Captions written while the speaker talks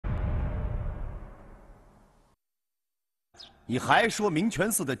你还说明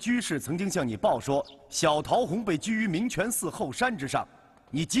泉寺的居士曾经向你报说，小桃红被拘于明泉寺后山之上，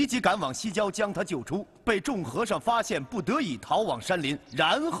你急急赶往西郊将她救出，被众和尚发现，不得已逃往山林，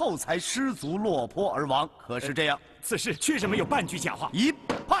然后才失足落坡而亡。可是这样？此事确实没有半句假话，一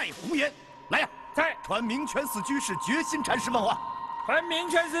派胡言！来呀，在传明泉寺居士决心禅师问话。传明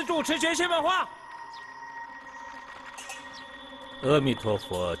泉寺住持决心问话。阿弥陀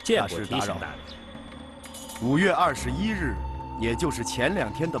佛，见过提醒大人。 5月21日，也就是前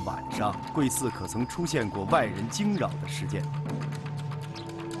2天的晚上，贵寺可曾出现过外人惊扰的事件？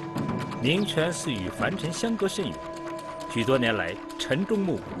明泉寺与凡尘相隔甚远，许多年来晨钟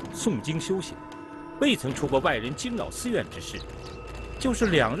暮鼓，诵经修行，未曾出过外人惊扰寺院之事。就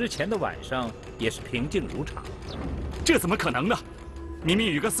是2日前的晚上，也是平静如常。这怎么可能呢？明明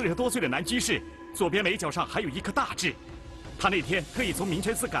有一个40多岁的男居士，左边眉角上还有一颗大痣。 他那天特意从明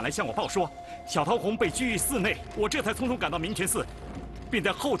泉寺赶来向我报说，小桃红被拘于寺内，我这才匆匆赶到明泉寺，并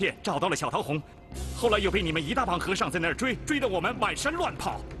在后殿找到了小桃红。后来又被你们一大帮和尚在那儿追得我们满山乱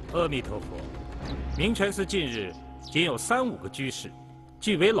跑。阿弥陀佛，明泉寺近日仅有3、5个居士，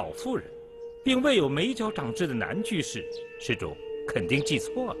俱为老妇人，并未有眉角长痣的男居士，施主肯定记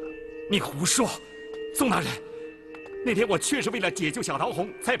错了。你胡说，宋大人，那天我确实为了解救小桃红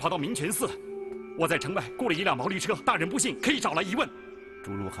才跑到明泉寺。 我在城外雇了一辆毛驴车，大人不信可以找来一问。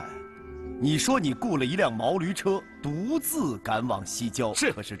朱如海，你说你雇了一辆毛驴车，独自赶往西郊，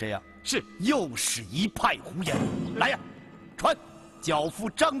是可是这样？是，又是一派胡言！来呀，传脚夫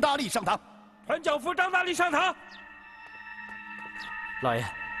张大力上堂。传脚夫张大力上堂。老爷，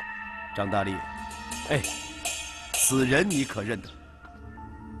张大力，哎，此人你可认得？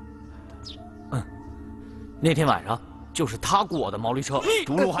那天晚上就是他雇我的毛驴车。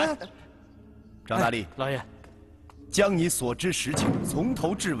朱如海。 张大力，老爷，将你所知实情从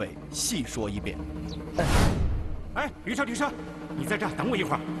头至尾细说一遍。哎，驴车，你在这儿等我一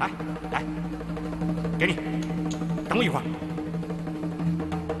会儿。来，给你，等我一会儿。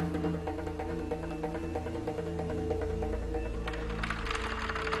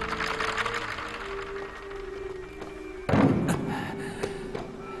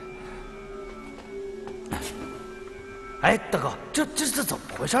哎，大哥，这怎么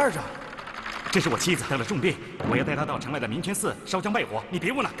回事啊？这是我妻子得了重病，我要带她到城外的明泉寺烧香拜火。你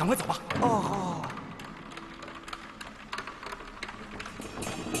别问了，赶快走吧。哦，好。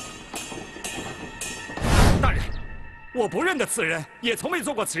大人，我不认得此人，也从未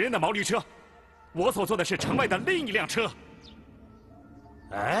坐过此人的毛驴车。我所坐的是城外的另一辆车。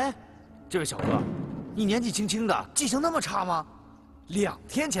哎，这位小哥，你年纪轻轻的，记性那么差吗？2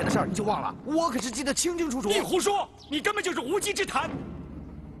天前的事儿你就忘了？我可是记得清清楚楚。你胡说！你根本就是无稽之谈。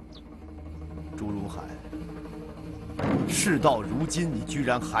 朱如海，事到如今，你居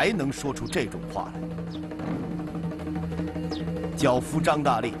然还能说出这种话来？脚夫张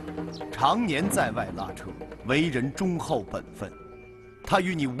大力，常年在外拉车，为人忠厚本分。他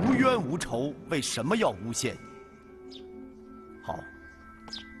与你无冤无仇，为什么要诬陷你？好，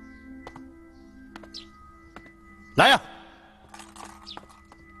来呀！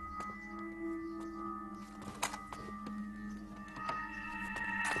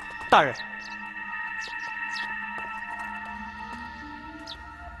大人。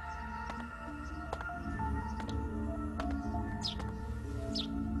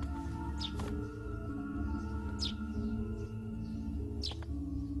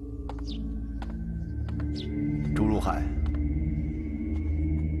 朱如海，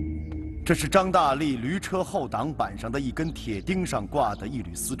这是张大力驴车后挡板上的一根铁钉上挂的一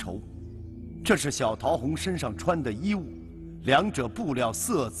缕丝绸，这是小桃红身上穿的衣物，两者布料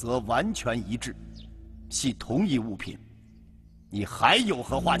色泽完全一致，系同一物品。你还有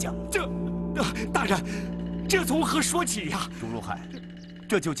何话讲？大人，这从何说起呀？朱如海，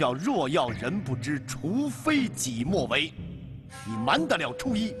这就叫若要人不知，除非己莫为。你瞒得了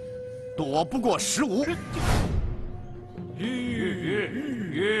初一，躲不过15。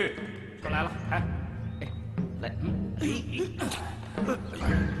 鱼，车来了，来，来，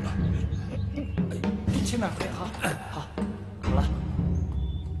轻点飞哈，好，好了。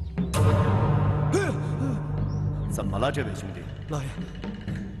怎么了，这位兄弟？老爷，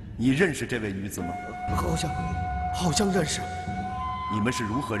你认识这位女子吗？好像认识。你们是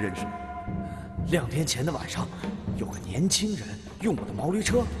如何认识？2天前的晚上，有个年轻人用我的毛驴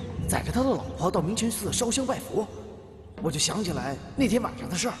车载着他的老婆到明泉寺烧香拜佛。 我就想起来那天晚上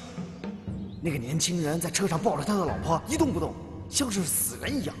的事儿，那个年轻人在车上抱着他的老婆一动不动，像是死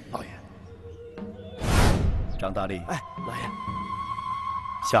人一样。老爷，张大力，哎，老爷，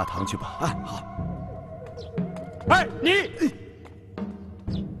下堂去吧。哎，好。哎，你，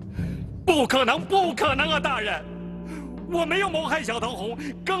不可能啊，大人！我没有谋害小桃红，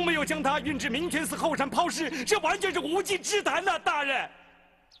更没有将她运至明泉寺后山抛尸，这完全是无稽之谈呐，大人！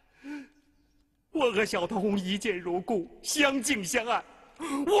我和小桃红一见如故，相敬相爱，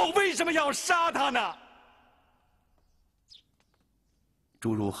我为什么要杀她呢？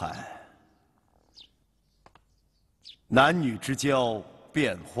朱如海，男女之交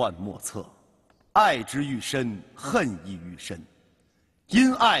变幻莫测，爱之愈深，恨亦愈深。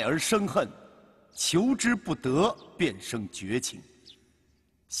因爱而生恨，求之不得，便生绝情。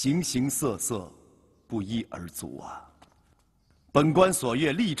形形色色，不一而足啊！本官所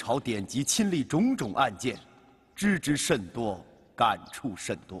阅历朝典籍，亲历种种案件，知之甚多，感触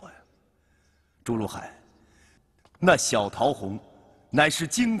甚多呀。朱如海，那小桃红，乃是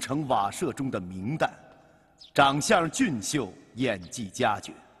京城瓦舍中的名旦，长相俊秀，演技佳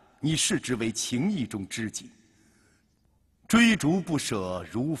绝，你视之为情谊中知己，追逐不舍，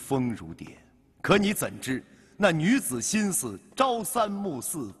如风如蝶。可你怎知，那女子心思朝三暮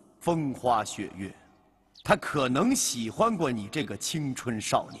四，风花雪月。她可能喜欢过你这个青春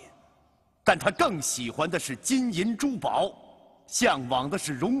少年，但她更喜欢的是金银珠宝，向往的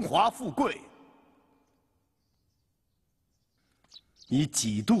是荣华富贵。你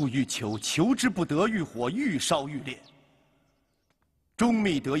几度欲求，求之不得，欲火愈烧愈烈。终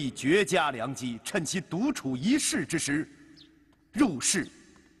觅得一绝佳良机，趁其独处一室之时，入室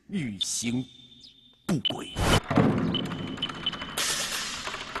欲行不轨。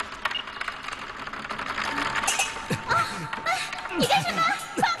你干什么？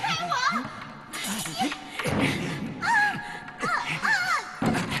放开我！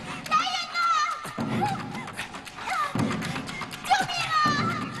来人呐！救命啊！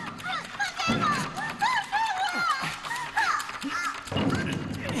放开我！放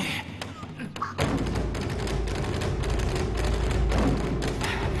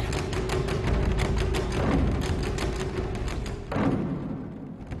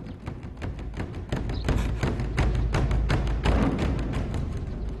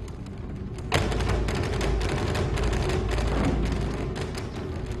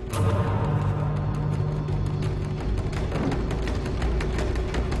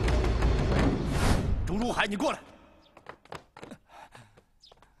开你过来，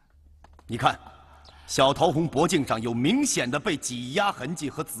你看，小桃红脖颈上有明显的被挤压痕迹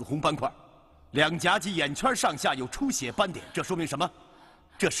和紫红斑块，两颊及眼圈上下有出血斑点，这说明什么？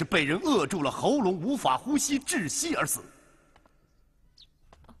这是被人扼住了喉咙，无法呼吸，窒息而死。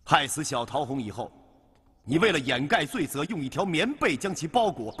害死小桃红以后，你为了掩盖罪责，用一条棉被将其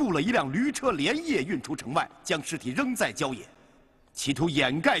包裹，雇了一辆驴车，连夜运出城外，将尸体扔在郊野，企图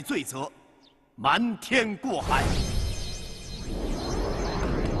掩盖罪责，瞒天过海。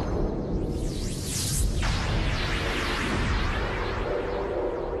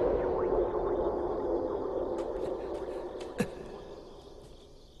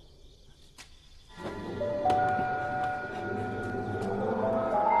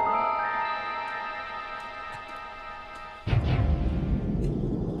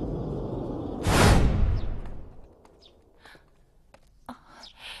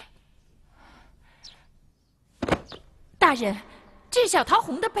大人，这是小桃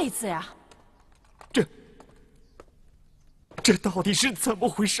红的被子呀！这到底是怎么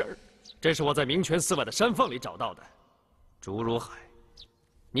回事儿？这是我在明泉寺外的山缝里找到的。竹如海，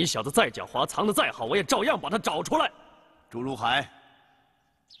你小子再狡猾，藏得再好，我也照样把它找出来。竹如海，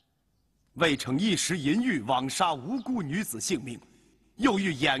为逞一时淫欲，枉杀无辜女子性命，又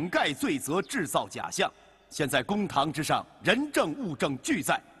欲掩盖罪责，制造假象。现在公堂之上，人证物证俱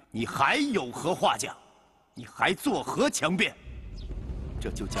在，你还有何话讲？你还作何强辩？这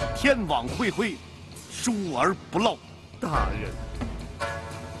就叫天网恢恢，疏而不漏。大人，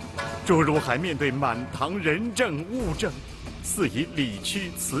朱如海面对满堂人证物证，似已理屈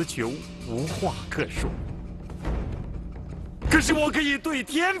词穷，无话可说。可是我可以对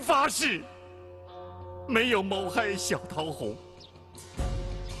天发誓，没有谋害小桃红，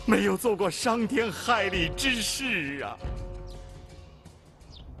没有做过伤天害理之事啊！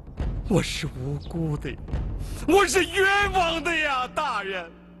我是无辜的，我是冤枉的呀，大人！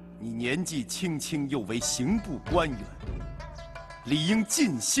你年纪轻轻，又为刑部官员，理应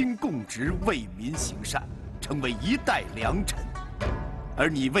尽心供职，为民行善，成为一代良臣。而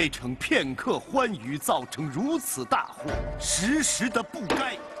你为逞片刻欢愉，造成如此大祸，实实的不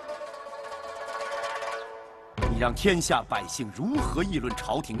该。你让天下百姓如何议论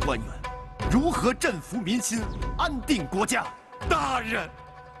朝廷官员？如何振服民心，安定国家？大人！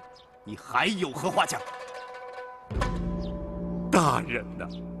你还有何话讲？大人呐，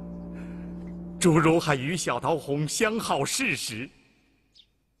朱如海与小桃红相好事实，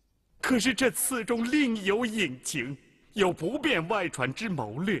可是这此中另有隐情。有不便外传之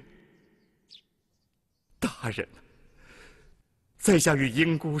谋略。大人，在下与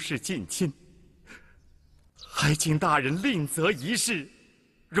英姑是近亲，还请大人另择一事，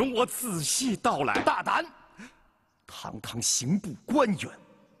容我仔细道来。大胆！堂堂刑部官员，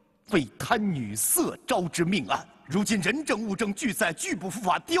为贪女色招之命案，如今人证物证俱在，拒不伏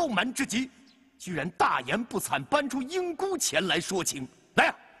法，刁蛮之极，居然大言不惭，搬出英姑前来说情。来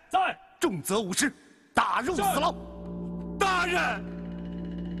呀！在，重则5时，打入死牢。大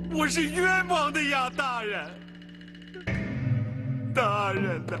人，我是冤枉的呀，大人。大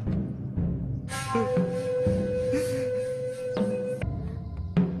人呐！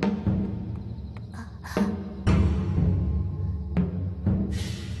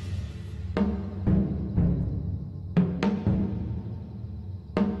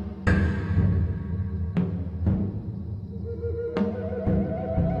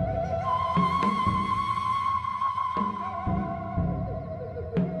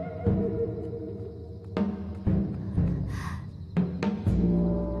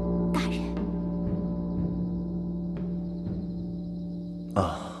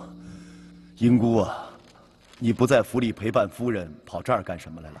英姑啊，你不在府里陪伴夫人，跑这儿干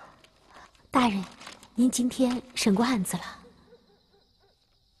什么来了？大人，您今天审过案子了？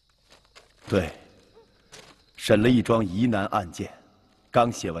对，审了一桩疑难案件，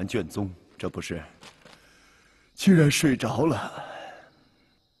刚写完卷宗，这不是，居然睡着了。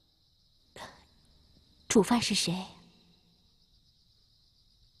主犯是谁？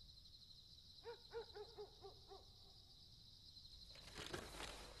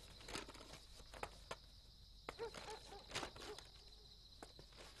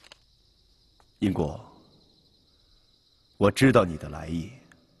英姑，我知道你的来意。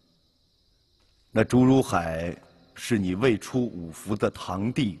那竹如海是你未出五服的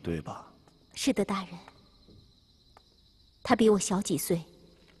堂弟，对吧？是的，大人。他比我小几岁，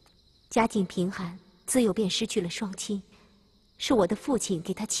家境贫寒，自幼便失去了双亲，是我的父亲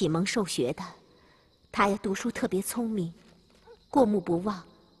给他启蒙受学的。他呀，读书特别聪明，过目不忘。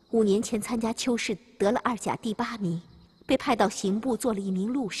5年前参加秋试，得了2甲第8名，被派到刑部做了一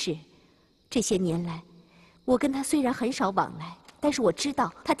名录事。这些年来，我跟他虽然很少往来，但是我知道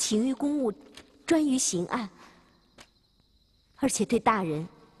他勤于公务，专于刑案，而且对大人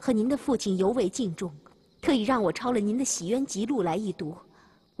和您的父亲尤为敬重，特意让我抄了您的洗冤集录来一读。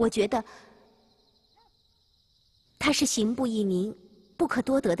我觉得他是刑部一名不可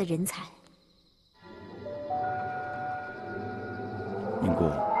多得的人才。英姑，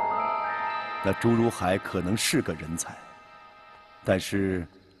那朱如海可能是个人才，但是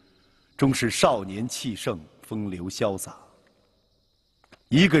终是少年气盛，风流潇洒。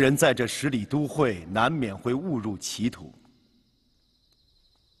一个人在这10里都会，难免会误入歧途。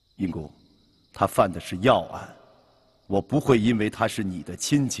英姑，他犯的是要案，我不会因为他是你的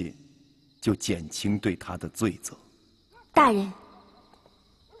亲戚，就减轻对他的罪责。大人，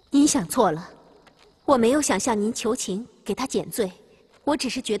您想错了，我没有想向您求情，给他减罪。我只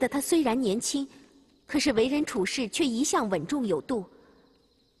是觉得他虽然年轻，可是为人处事却一向稳重有度。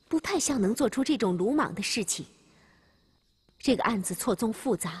不太像能做出这种鲁莽的事情。这个案子错综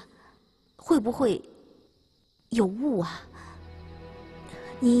复杂，会不会有误啊？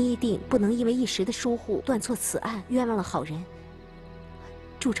您一定不能因为一时的疏忽断错此案，冤枉了好人，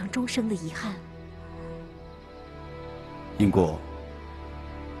铸成终生的遗憾。英姑，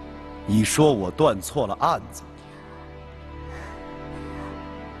你说我断错了案子，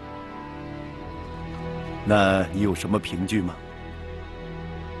那你有什么凭据吗？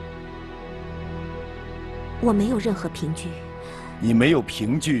我没有任何凭据。你没有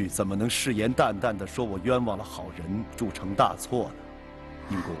凭据，怎么能誓言旦旦地说我冤枉了好人，铸成大错呢？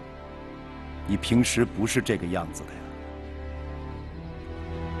英姑，你平时不是这个样子的呀。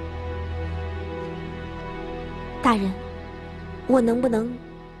大人，我能不能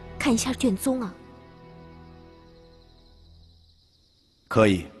看一下卷宗啊？可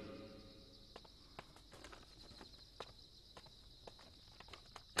以。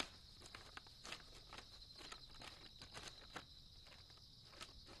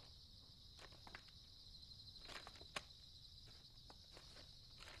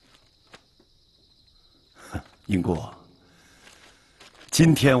英姑，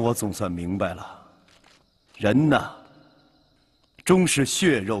今天我总算明白了，人呐，终是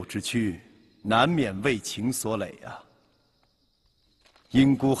血肉之躯，难免为情所累啊。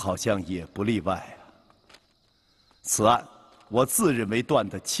英姑好像也不例外啊。此案我自认为断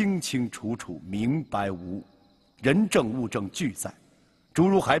得清清楚楚、明白无误，人证物证俱在，朱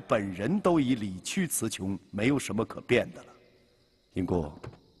如海本人都已理屈词穷，没有什么可辩的了。英姑，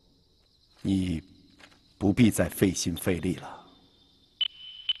你不必再费心费力了。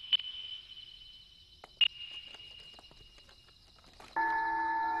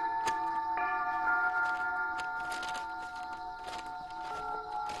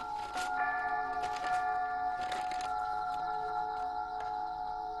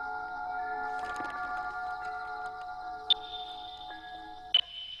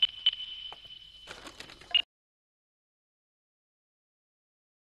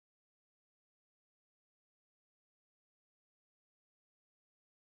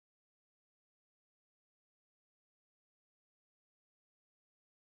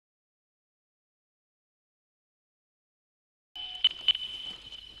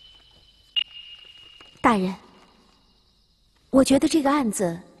大人，我觉得这个案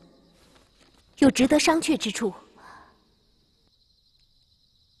子有值得商榷之处。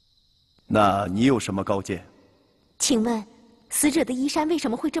那你有什么高见？请问，死者的衣衫为什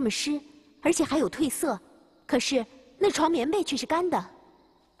么会这么湿，而且还有褪色？可是那床棉被却是干的。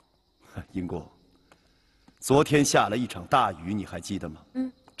英姑，昨天下了一场大雨，你还记得吗？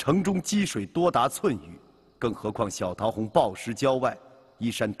城中积水多达寸余，更何况小桃红暴尸郊外，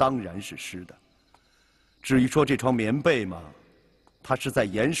衣衫当然是湿的。至于说这床棉被嘛，它是在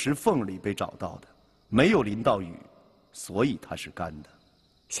岩石缝里被找到的，没有淋到雨，所以它是干的。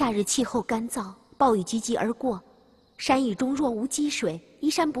夏日气候干燥，暴雨急急而过，山雨中若无积水，衣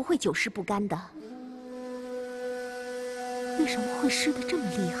衫不会久湿不干的。为什么会湿得这么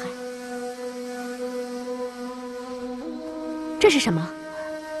厉害？这是什么？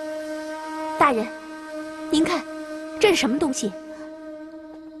大人，您看，这是什么东西？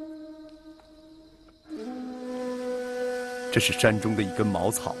这是山中的一根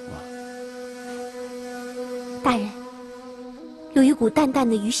茅草吗？大人，有一股淡淡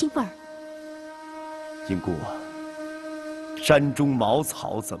的鱼腥味儿。英姑啊，山中茅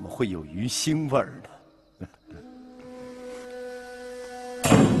草怎么会有鱼腥味儿呢？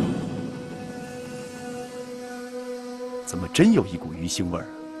怎么真有一股鱼腥味儿啊？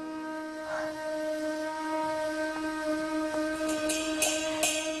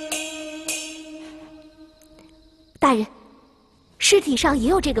大人，尸体上也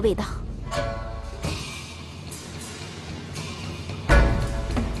有这个味道。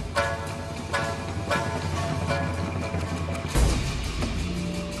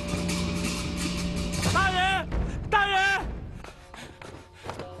大人，大人，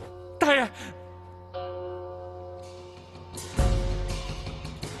大人！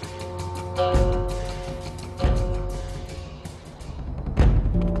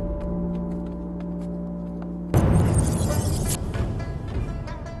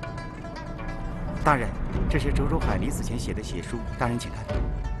大人，这是周如海临死前写的血书，大人请看。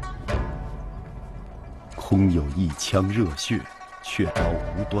空有一腔热血，却遭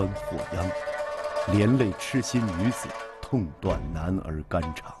无端祸殃，连累痴心女子，痛断男儿肝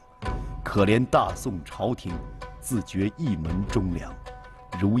肠。可怜大宋朝廷，自绝一门忠良，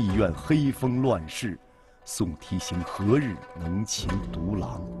如意院黑风乱世，宋提刑何日能擒独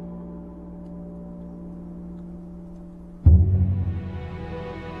狼？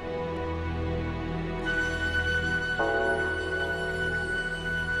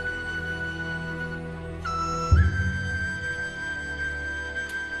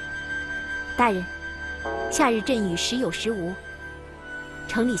大人，夏日阵雨时有时无，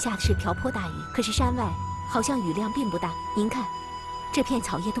城里下的是瓢泼大雨，可是山外好像雨量并不大。您看，这片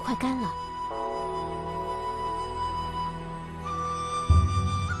草叶都快干了。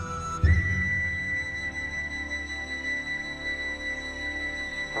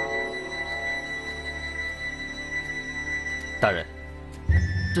大人，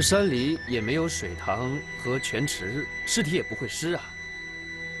这山里也没有水塘和泉池，尸体也不会湿啊。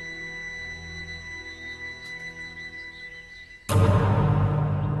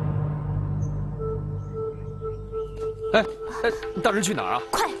哎，大人去哪儿啊？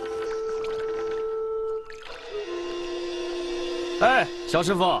快！哎，小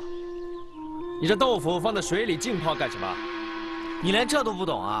师傅，你这豆腐放在水里浸泡干什么？你连这都不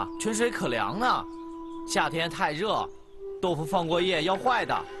懂啊？泉水可凉呢，夏天太热，豆腐放过夜要坏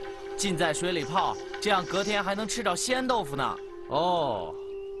的，浸在水里泡，这样隔天还能吃着鲜豆腐呢。哦。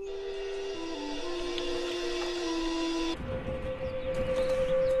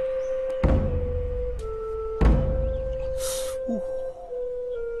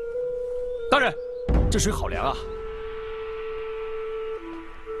大人，这水好凉啊！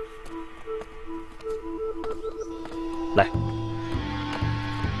来，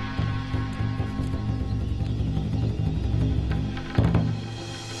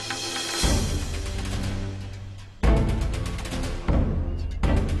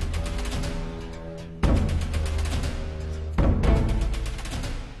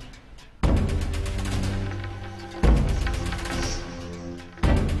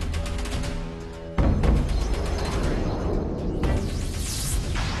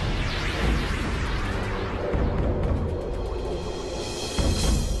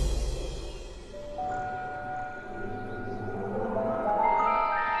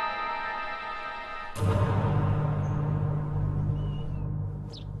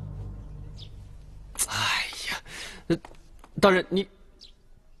大人，你，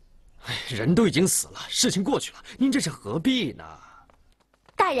哎，人都已经死了，事情过去了，您这是何必呢？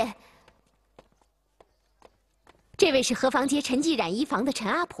大人，这位是河坊街陈记染衣房的陈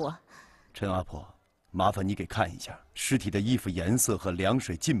阿婆。陈阿婆，麻烦你给看一下尸体的衣服颜色和凉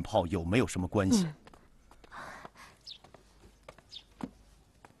水浸泡有没有什么关系？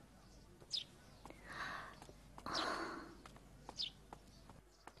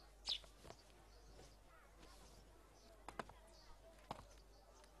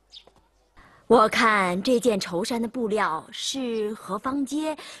我看这件绸衫的布料是河坊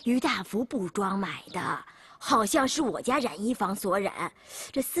街于大福布庄买的，好像是我家染衣房所染。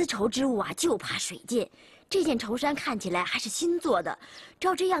这丝绸之物啊，就怕水浸。这件绸衫看起来还是新做的，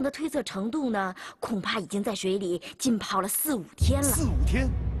照这样的褪色程度呢，恐怕已经在水里浸泡了4、5天了。4、5天？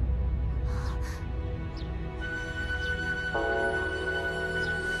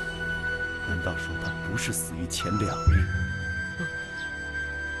难道说他不是死于前2日？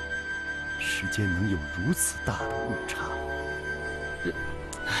时间能有如此大的误差？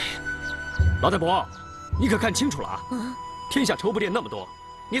老太婆，你可看清楚了啊！天下绸布店那么多，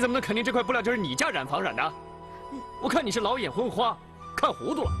你怎么能肯定这块布料就是你家染坊染的？我看你是老眼昏花，看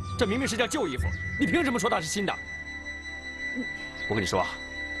糊涂了。这明明是件旧衣服，你凭什么说它是新的？我跟你说啊，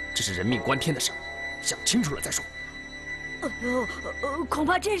这是人命关天的事儿，想清楚了再说。恐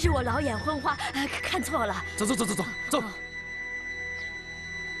怕真是我老眼昏花，看错了。走。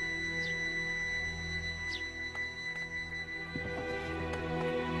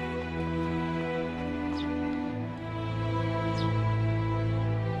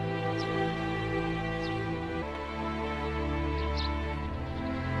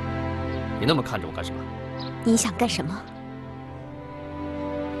你那么看着我干什么？你想干什么？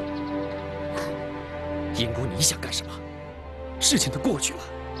英姑，你想干什么？事情都过去了，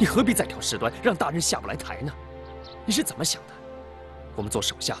你何必再挑事端，让大人下不来台呢？你是怎么想的？我们做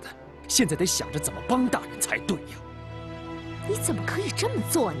手下的，现在得想着怎么帮大人才对呀。你怎么可以这么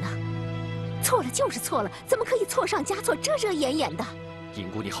做呢？错了就是错了，怎么可以错上加错，遮遮掩掩的？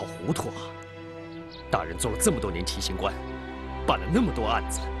英姑，你好糊涂啊！大人做了这么多年提刑官，办了那么多案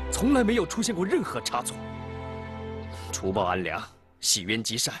子，从来没有出现过任何差错。除暴安良，洗冤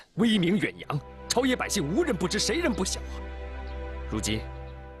积善，威名远扬，朝野百姓无人不知，谁人不晓啊！如今，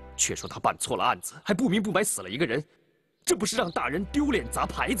却说他办错了案子，还不明不白死了一个人，这不是让大人丢脸砸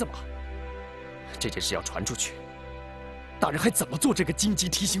牌子吗？这件事要传出去，大人还怎么做这个京级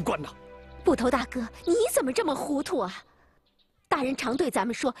提刑官呢？捕头大哥，你怎么这么糊涂啊？大人常对咱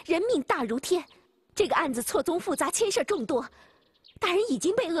们说，人命大如天，这个案子错综复杂，牵涉众多，大人已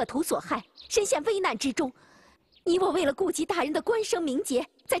经被恶徒所害，身陷危难之中。你我为了顾及大人的官声名节，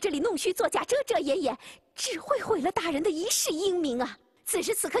在这里弄虚作假，遮遮掩掩，只会毁了大人的一世英名啊！此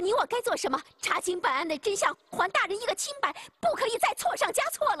时此刻，你我该做什么？查清本案的真相，还大人一个清白，不可以再错上加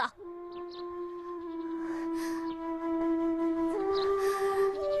错了。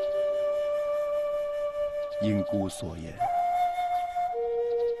因姑所言，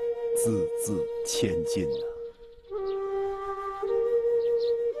字字千金啊！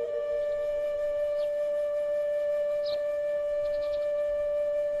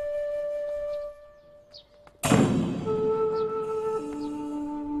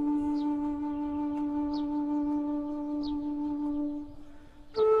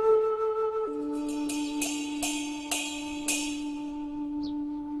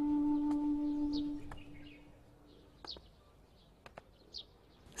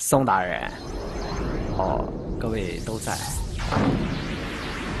宋大人，各位都在。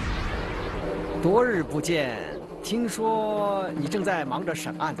多日不见，听说你正在忙着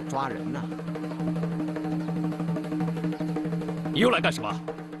审案子抓人呢。你又来干什么？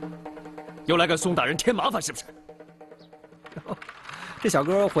又来给宋大人添麻烦是不是？这小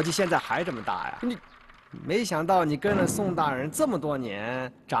哥伙计现在还这么大呀？你，没想到你跟了宋大人这么多年，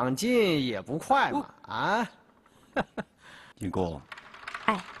长进也不快嘛！啊？因公。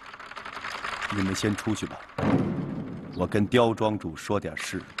哎。你们先出去吧，我跟刁庄主说点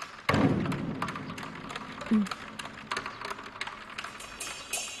事。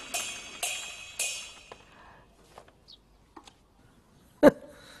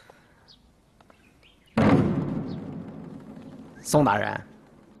宋大人，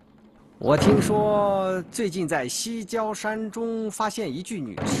我听说最近在西郊山中发现一具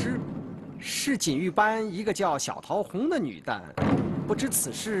女尸，是锦玉班一个叫小桃红的女旦。不知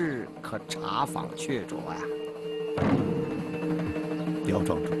此事可查访确凿呀？刁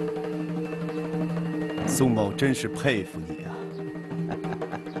庄主，宋某真是佩服你啊！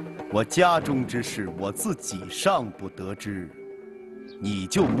我家中之事，我自己尚不得知，你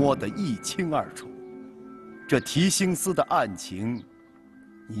就摸得一清二楚，这提刑司的案情，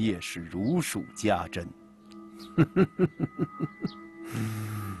你也是如数家珍。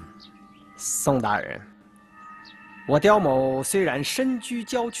宋大人，我刁某虽然身居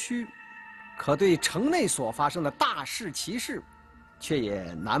郊区，可对城内所发生的大事奇事，却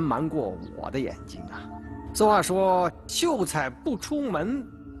也难瞒过我的眼睛啊。俗话说，秀才不出门，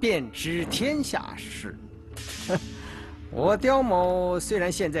便知天下事。我刁某虽然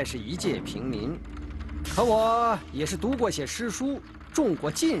现在是一介平民，可我也是读过些诗书，中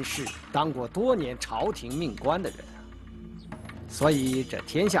过进士，当过多年朝廷命官的人。所以这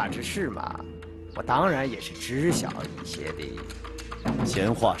天下之事嘛，我当然也是知晓一些的。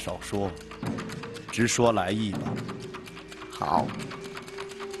闲话少说，直说来意吧。好，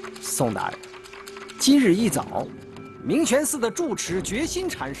宋大人，今日一早，明泉寺的住持觉心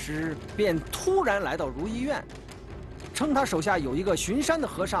禅师便突然来到如意院，称他手下有一个巡山的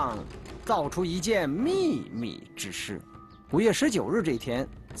和尚，造出一件秘密之事。5月19日这天，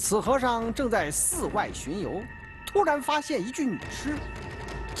此和尚正在寺外巡游，突然发现一具女尸，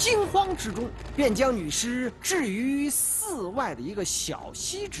惊慌之中便将女尸置于寺外的一个小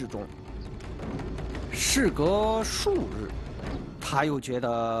溪之中。事隔数日，他又觉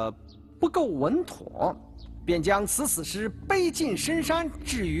得不够稳妥，便将此死尸背进深山，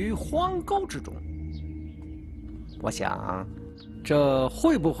置于荒沟之中。我想，这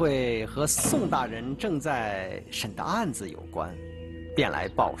会不会和宋大人正在审的案子有关，便来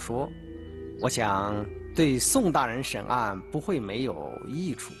报说？我想对宋大人审案不会没有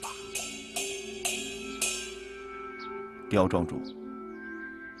益处吧？刁庄主，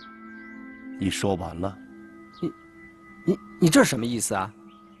你说完了？你这什么意思啊？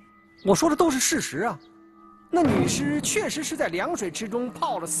我说的都是事实啊。那女尸确实是在凉水池中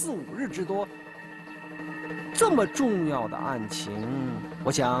泡了4、5日之多。这么重要的案情，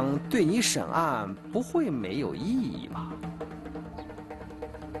我想对你审案不会没有意义吧？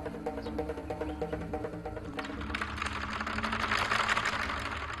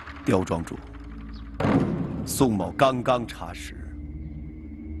刁庄主，宋某刚刚查实，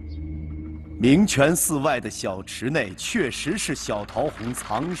明泉寺外的小池内确实是小桃红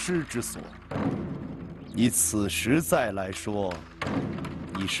藏尸之所。以此时再来说，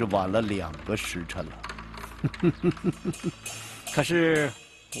已是晚了2个时辰了。可是，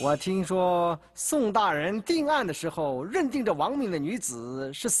我听说宋大人定案的时候，认定这亡命的女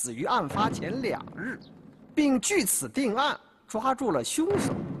子是死于案发前2日，并据此定案，抓住了凶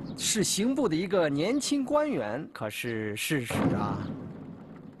手，是刑部的一个年轻官员。可是事实啊，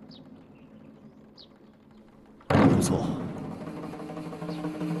不错，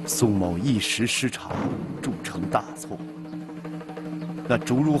宋某一时失察，铸成大错。那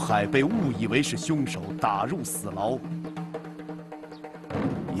竹如海被误以为是凶手，打入死牢，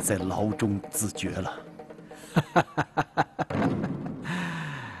已在牢中自绝了。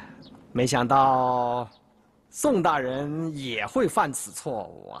没想到宋大人也会犯此错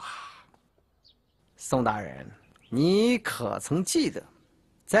误啊！宋大人，你可曾记得，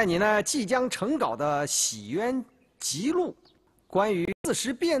在你那即将成稿的《洗冤集录》关于4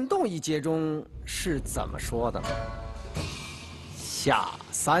时变动一节中是怎么说的呢？夏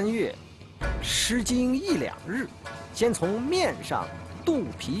3月，失经1、2日，先从面上、肚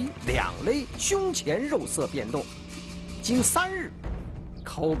皮、两肋、胸前肉色变动，经3日，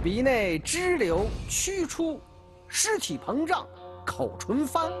口鼻内支流驱出，尸体膨胀，口唇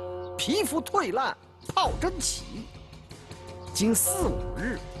翻，皮肤退烂，疱疹起，经4、5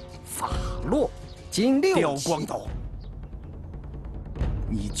日，发落，经6、刁光斗，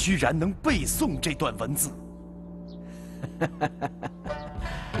你居然能背诵这段文字！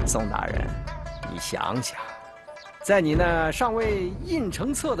宋大人，你想想，在你那尚未印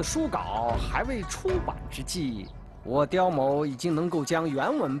成册的书稿还未出版之际，我刁某已经能够将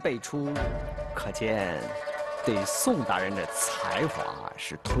原文背出，可见对宋大人的才华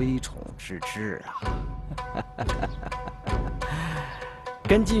是推崇之至啊！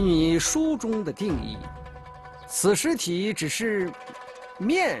根据你书中的定义，此尸体只是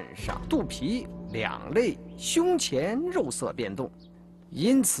面上、肚皮、两肋、胸前肉色变动，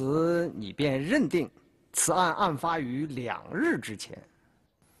因此你便认定此案案发于2日之前。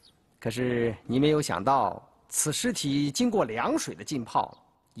可是你没有想到，此尸体经过凉水的浸泡，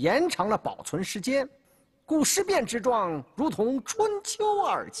延长了保存时间，故尸变之状如同春秋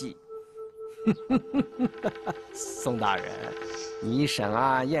2季。宋大人，你审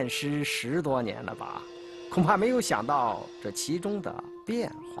案验尸10多年了吧？恐怕没有想到这其中的变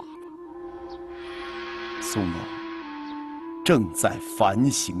化吧？宋某正在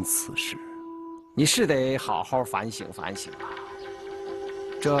反省此事。你是得好好反省反省啊！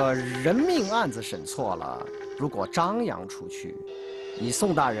这人命案子审错了，如果张扬出去，你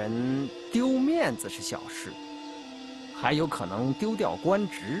宋大人丢面子是小事，还有可能丢掉官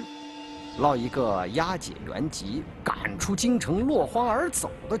职，落一个押解原籍、赶出京城、落荒而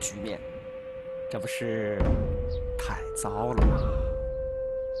走的局面，这不是太糟了吗？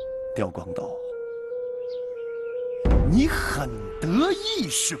刁光斗，你很得意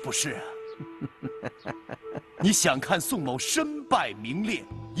是不是？你想看宋某身败名裂，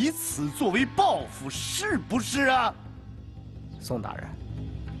以此作为报复，是不是啊？宋大人，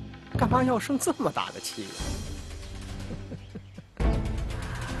干嘛要生这么大的气啊？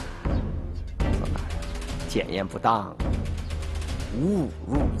宋大人，检验不当，误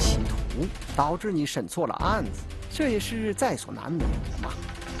入歧途，导致你审错了案子，这也是在所难免的嘛。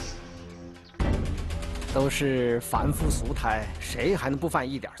都是凡夫俗胎，谁还能不犯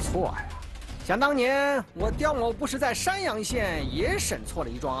一点错呀？想当年，我刁某不是在山阳县也审错了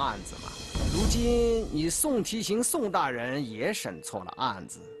一桩案子吗？如今你宋提刑宋大人也审错了案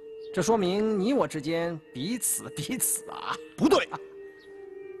子，这说明你我之间彼此啊！不对，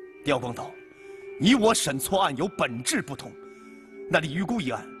刁光斗，你我审错案有本质不同。那李鱼姑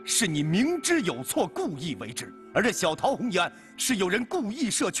一案是你明知有错故意为之，而这小桃红一案是有人故意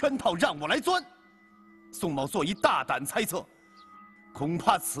设圈套让我来钻。宋某所以大胆猜测，恐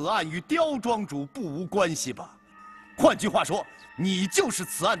怕此案与刁庄主不无关系吧？换句话说，你就是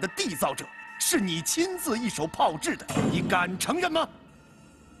此案的缔造者，是你亲自一手炮制的，你敢承认吗？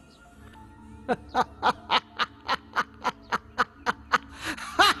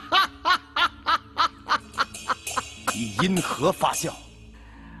你因何发笑？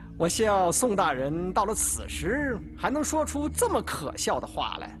我笑宋大人到了此时还能说出这么可笑的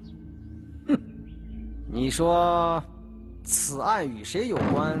话来。哼，你说此案与谁有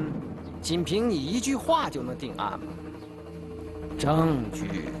关，仅凭你一句话就能定案吗？证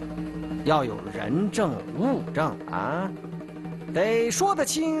据要有人证物证啊，得说得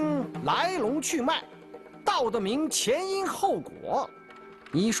清来龙去脉，道得明前因后果。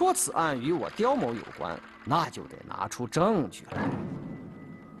你说此案与我刁某有关，那就得拿出证据来。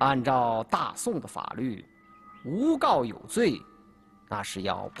按照大宋的法律，诬告有罪，那是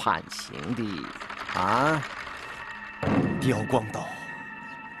要判刑的啊！刁光斗，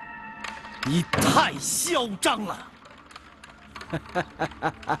你太嚣张了！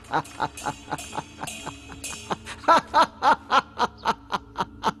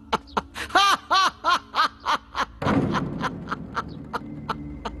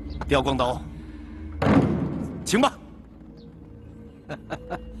刁光斗，请吧。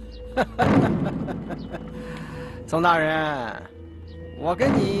宋大人，我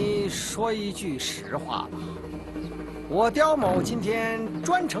跟你说一句实话吧，我刁某今天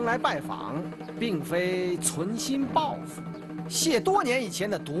专程来拜访，并非存心报复，泄多年以前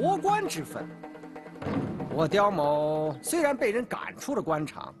的夺官之愤。我刁某虽然被人赶出了官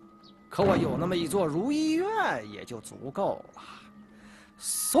场，可我有那么一座如意院也就足够了。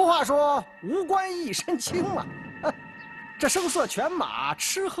俗话说无官一身轻嘛，这声色犬马，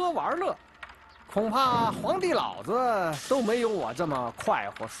吃喝玩乐，恐怕皇帝老子都没有我这么快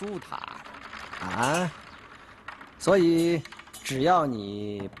活舒坦啊！所以只要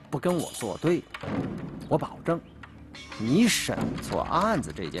你不跟我作对，我保证，你审错案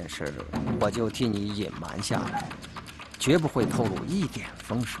子这件事，我就替你隐瞒下来，绝不会透露一点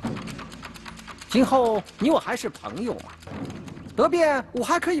风声。今后你我还是朋友嘛，得便我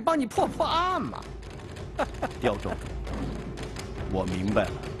还可以帮你破案嘛。刁庄主，我明白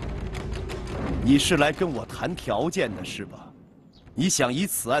了，你是来跟我谈条件的是吧？你想以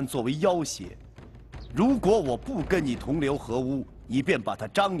此案作为要挟，如果我不跟你同流合污，你便把它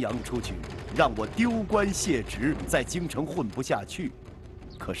张扬出去，让我丢官卸职，在京城混不下去。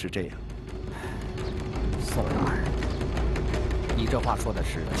可是这样，宋大人，你这话说的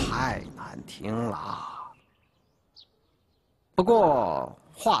是太难听了。不过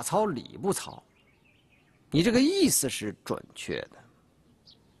话糙理不糙，你这个意思是准确的。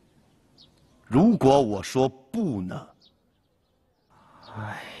如果我说不呢？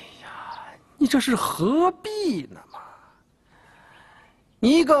哎呀，你这是何必呢嘛？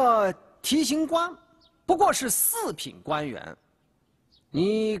你一个提刑官，不过是4品官员，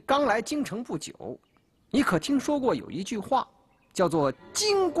你刚来京城不久，你可听说过有一句话，叫做“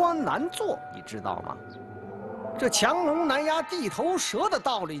京官难做”，你知道吗？这强龙难压地头蛇的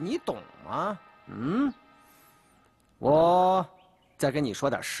道理，你懂吗？嗯，我再跟你说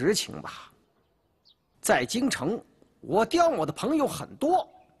点实情吧。在京城，我刁某的朋友很多，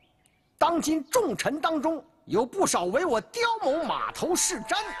当今重臣当中有不少为我刁某马头是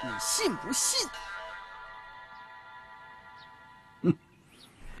瞻，你信不信？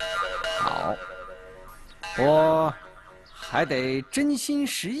好，我还得真心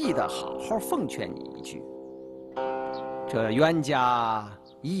实意的好好奉劝你一句：这冤家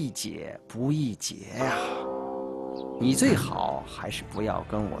宜解不宜结呀！你最好还是不要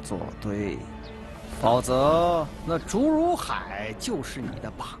跟我作对，否则那竹如海就是你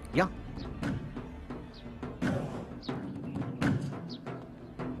的榜样。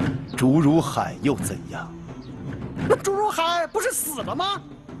竹如海又怎样？那竹如海不是死了吗？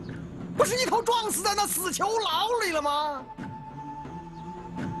不是一头撞死在那死囚牢里了吗？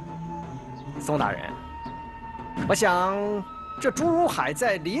宋大人，我想这竹如海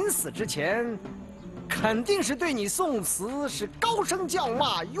在临死之前，肯定是对你宋慈是高声叫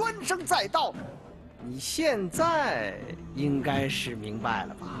骂，冤声载道。你现在应该是明白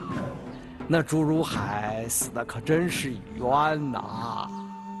了吧？那竹如海死的可真是冤呐！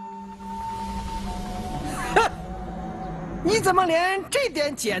哼！你怎么连这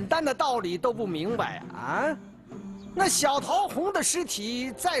点简单的道理都不明白啊？那小桃红的尸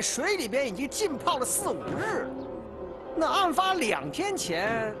体在水里边已经浸泡了4、5日，那案发2天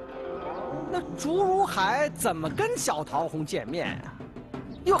前，那竹如海怎么跟小桃红见面啊？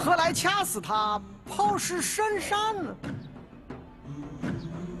又何来掐死他，抛尸深山呢？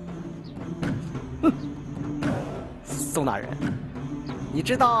哼！宋大人，你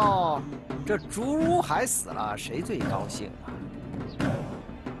知道这竹如海死了，谁最高兴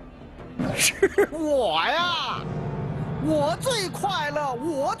吗？是我呀！我最快乐，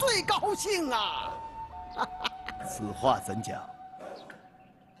我最高兴啊！此话怎讲？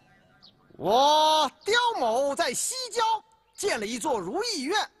我刁某在西郊建了一座如意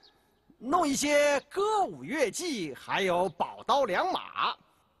院，弄一些歌舞乐伎，还有宝刀良马，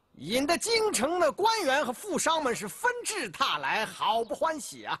引得京城的官员和富商们是纷至沓来，好不欢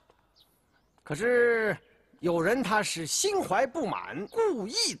喜啊！可是有人他是心怀不满，故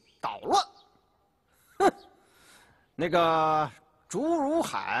意捣乱。哼，那个竹如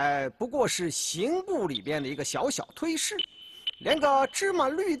海不过是刑部里边的一个小小推事，连个芝麻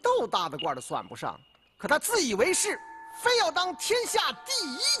绿豆大的官都算不上，可他自以为是，非要当天下第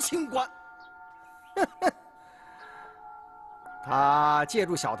1清官。他借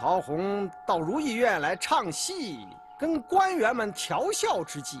助小桃红到如意院来唱戏，跟官员们调笑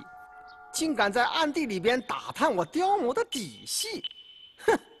之际，竟敢在暗地里边打探我刁某的底细。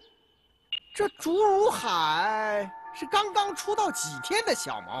哼，这竹如海是刚刚出道几天的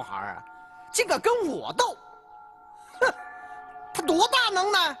小毛孩啊，竟敢跟我斗！哼，他多大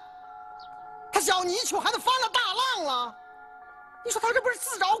能耐？他小泥鳅还能翻了大浪了？你说他这不是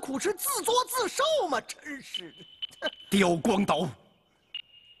自找苦吃、自作自受吗？真是的！刁光斗，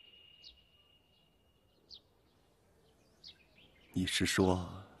你是说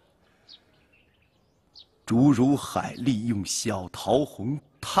竹如海利用小桃红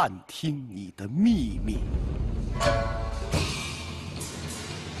探听你的秘密？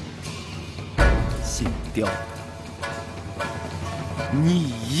姓刁的，你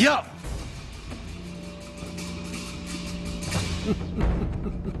一样。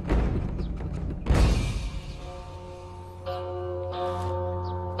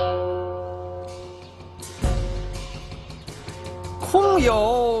空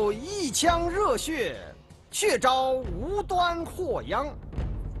有一腔热血，却招无端祸殃，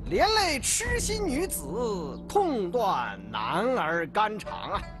连累痴心女子，痛断男儿肝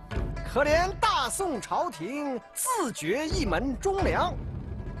肠啊！可怜大宋朝廷自绝一门忠良，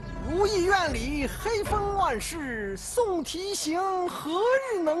如意院里黑风万事，宋提刑何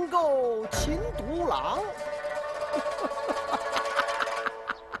日能够擒独狼？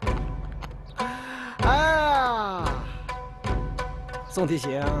哎呀！宋提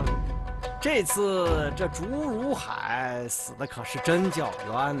刑，这次这竹如海死的可是真叫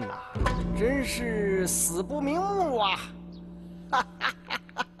冤呐，真是死不瞑目啊！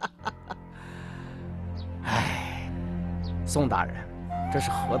哎，宋大人，这是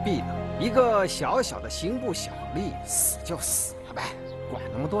何必呢？一个小小的刑部小吏，死就死了呗，管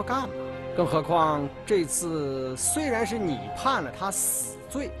那么多干嘛？更何况这次虽然是你判了他死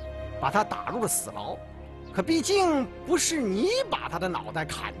罪，把他打入了死牢。可毕竟不是你把他的脑袋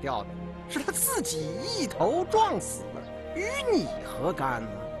砍掉的，是他自己一头撞死的，与你何干呢？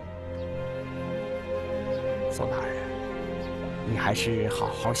宋大人，你还是好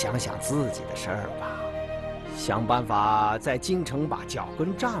好想想自己的事儿吧，想办法在京城把脚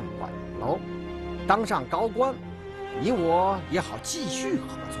跟站稳喽，当上高官，你我也好继续合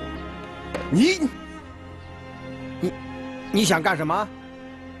作。你想干什么？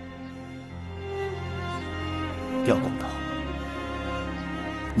刁光斗，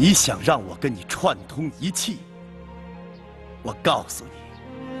你想让我跟你串通一气？我告诉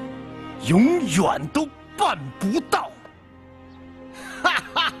你，永远都不办不到。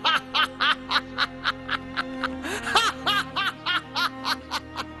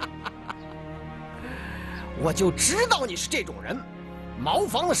我就知道你是这种人，茅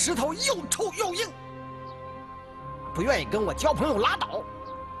房的石头又臭又硬，不愿意跟我交朋友拉倒，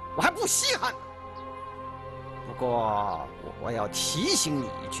我还不稀罕呢。不过我要提醒你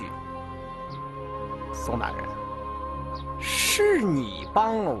一句，宋大人，是你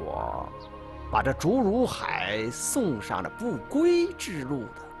帮了我把这竹如海送上了不归之路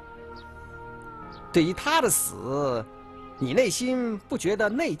的。对于他的死，你内心不觉得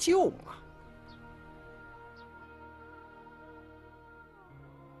内疚吗？